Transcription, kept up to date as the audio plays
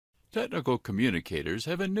Technical communicators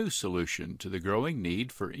have a new solution to the growing need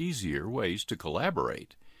for easier ways to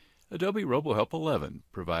collaborate. Adobe RoboHelp 11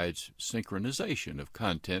 provides synchronization of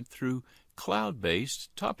content through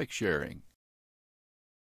cloud-based topic sharing.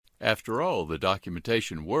 After all, the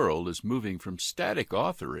documentation world is moving from static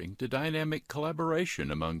authoring to dynamic collaboration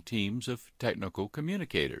among teams of technical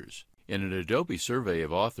communicators. In an Adobe survey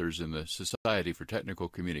of authors in the Society for Technical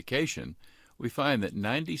Communication, we find that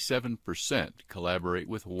 97% collaborate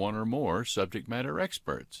with one or more subject matter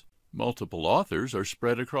experts. Multiple authors are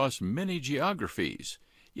spread across many geographies,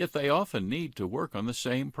 yet they often need to work on the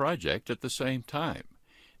same project at the same time.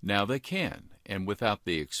 Now they can, and without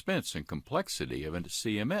the expense and complexity of a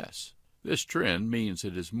CMS. This trend means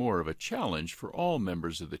it is more of a challenge for all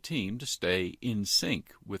members of the team to stay in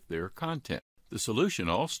sync with their content. The solution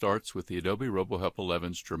all starts with the Adobe RoboHelp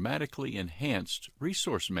 11's dramatically enhanced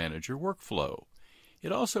Resource Manager workflow.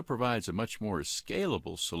 It also provides a much more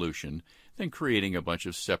scalable solution than creating a bunch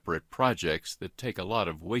of separate projects that take a lot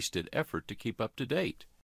of wasted effort to keep up to date.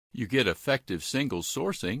 You get effective single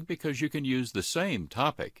sourcing because you can use the same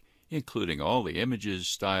topic, including all the images,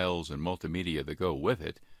 styles, and multimedia that go with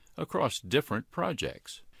it, across different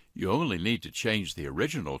projects. You only need to change the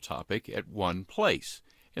original topic at one place,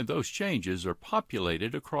 and those changes are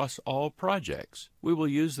populated across all projects. We will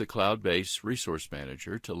use the cloud-based Resource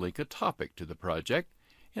Manager to link a topic to the project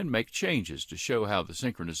and make changes to show how the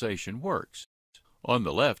synchronization works. On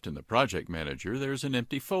the left in the Project Manager, there's an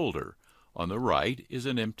empty folder. On the right is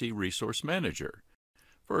an empty Resource Manager.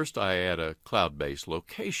 First, I add a cloud-based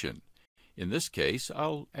location. In this case,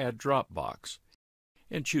 I'll add Dropbox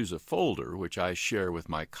and choose a folder which I share with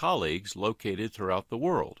my colleagues located throughout the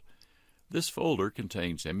world. This folder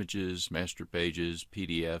contains images, master pages,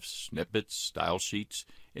 PDFs, snippets, style sheets,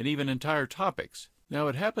 and even entire topics. Now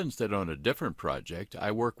it happens that on a different project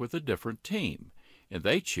I work with a different team, and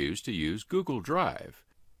they choose to use Google Drive.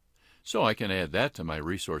 So I can add that to my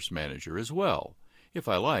Resource Manager as well. If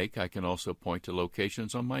I like, I can also point to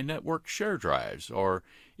locations on my network share drives or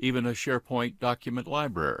even a SharePoint document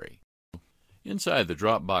library. Inside the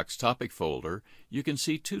Dropbox topic folder, you can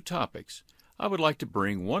see two topics. I would like to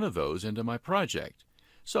bring one of those into my project.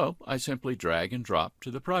 So I simply drag and drop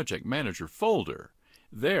to the Project Manager folder.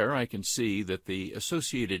 There I can see that the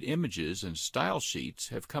associated images and style sheets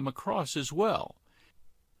have come across as well.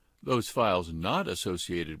 Those files not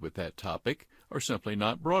associated with that topic are simply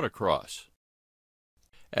not brought across.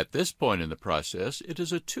 At this point in the process, it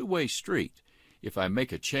is a two-way street. If I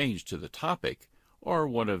make a change to the topic or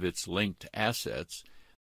one of its linked assets,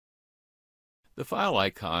 the file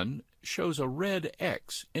icon shows a red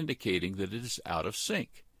X indicating that it is out of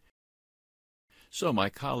sync. So my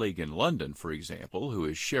colleague in London, for example, who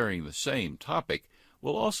is sharing the same topic,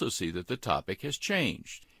 will also see that the topic has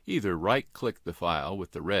changed. Either right-click the file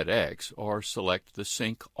with the red X or select the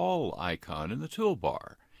Sync All icon in the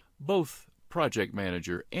toolbar. Both Project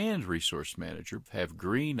Manager and Resource Manager have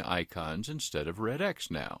green icons instead of red X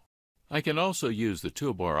now. I can also use the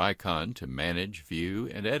toolbar icon to manage, view,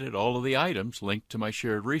 and edit all of the items linked to my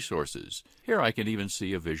shared resources. Here I can even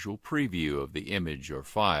see a visual preview of the image or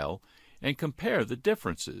file and compare the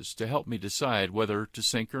differences to help me decide whether to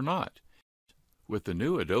sync or not. With the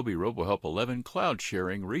new Adobe RoboHelp 11 Cloud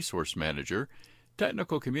Sharing Resource Manager,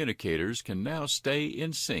 technical communicators can now stay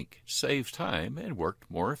in sync, save time, and work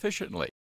more efficiently.